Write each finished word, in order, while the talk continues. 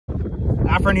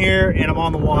Afrin here, and I'm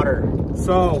on the water.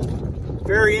 So,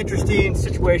 very interesting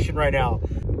situation right now.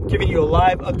 Giving you a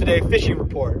live, up-to-date fishing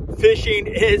report. Fishing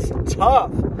is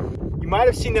tough. You might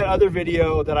have seen that other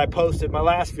video that I posted, my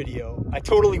last video. I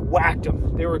totally whacked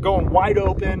them. They were going wide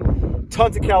open,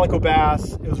 tons of calico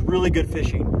bass. It was really good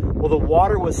fishing. Well, the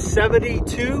water was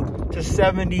 72 to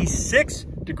 76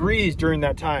 degrees during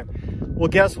that time. Well,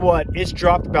 guess what? It's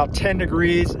dropped about 10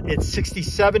 degrees. It's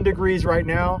 67 degrees right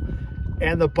now,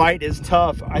 and the bite is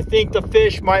tough. I think the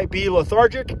fish might be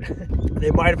lethargic.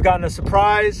 They might have gotten a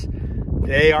surprise.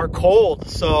 They are cold,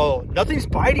 so nothing's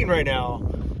biting right now.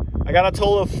 I got a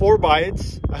total of 4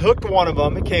 bites. I hooked one of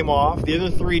them, it came off. The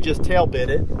other 3 just tail bit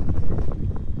it.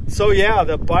 So yeah,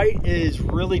 the bite is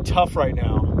really tough right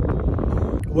now.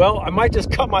 Well, I might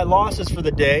just cut my losses for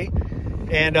the day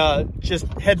and just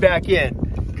head back in,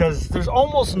 because there's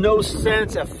almost no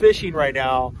sense of fishing right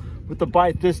now with the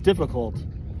bite this difficult.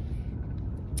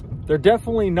 They're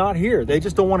definitely not here. They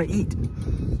just don't want to eat.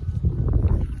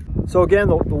 So again,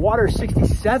 the water is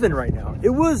 67 right now. It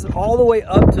was all the way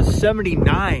up to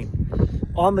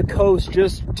 79 on the coast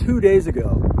just 2 days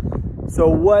ago. So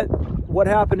what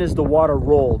happened is the water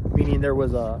rolled, meaning there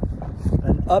was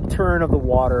an upturn of the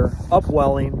water,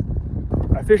 upwelling.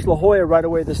 I fished La Jolla right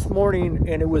away this morning,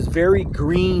 and it was very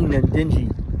green and dingy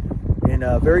and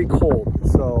very cold.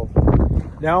 So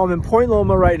now I'm in Point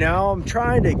Loma right now. I'm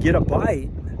trying to get a bite.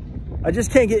 I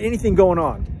just can't get anything going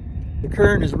on. The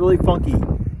current is really funky.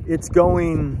 It's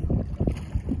going,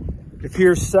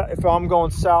 if I'm going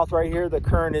south right here, the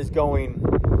current is going,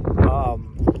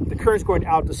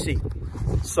 out to sea.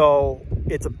 So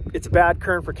it's a bad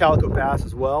current for calico bass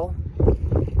as well.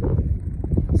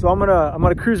 So I'm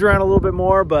gonna cruise around a little bit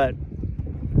more, but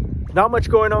not much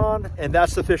going on, and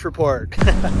that's the fish report.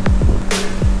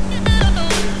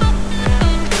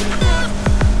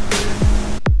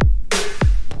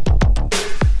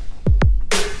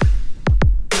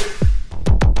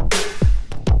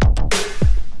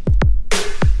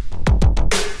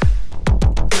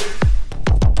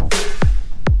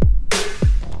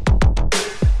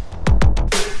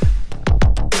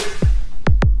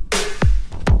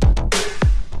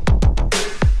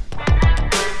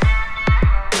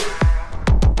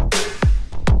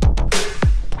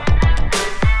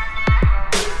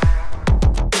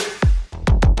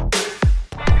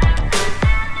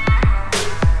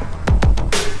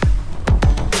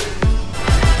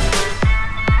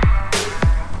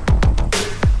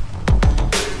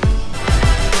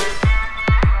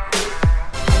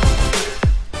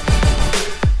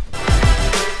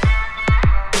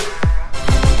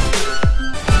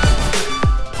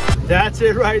 That's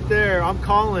it right there. I'm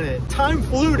calling it. Time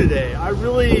flew today. I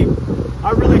really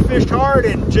fished hard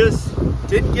and just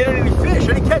didn't get any fish.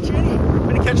 I didn't catch any. I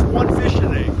didn't catch 1 fish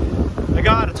today. I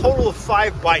got a total of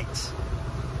 5 bites.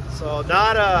 So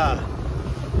not an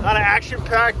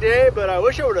action-packed day, but I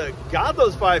wish I would have got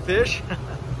those 5 fish.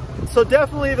 So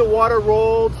definitely the water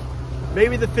rolled.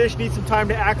 Maybe the fish need some time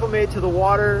to acclimate to the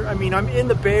water. I mean, I'm in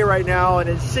the bay right now and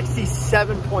it's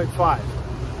 67.5.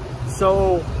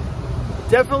 So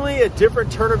definitely a different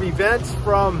turn of events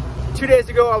from 2 days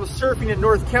ago. I was surfing in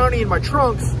North County in my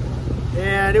trunks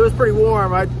and it was pretty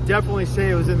warm. I'd definitely say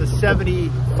it was in the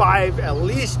 75 at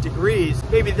least degrees,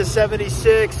 maybe the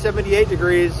 76, 78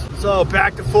 degrees. So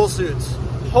back to full suits.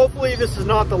 Hopefully this is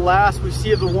not the last we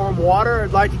see of the warm water.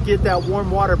 I'd like to get that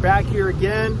warm water back here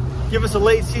again. Give us a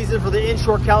late season for the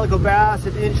inshore calico bass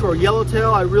and inshore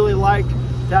yellowtail. I really liked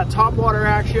that top water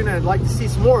action, and I'd like to see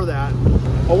some more of that.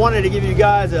 I wanted to give you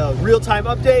guys a real-time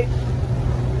update.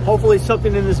 Hopefully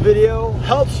something in this video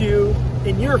helps you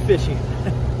in your fishing.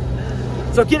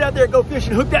 So get out there, go fish,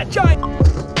 and hook that giant.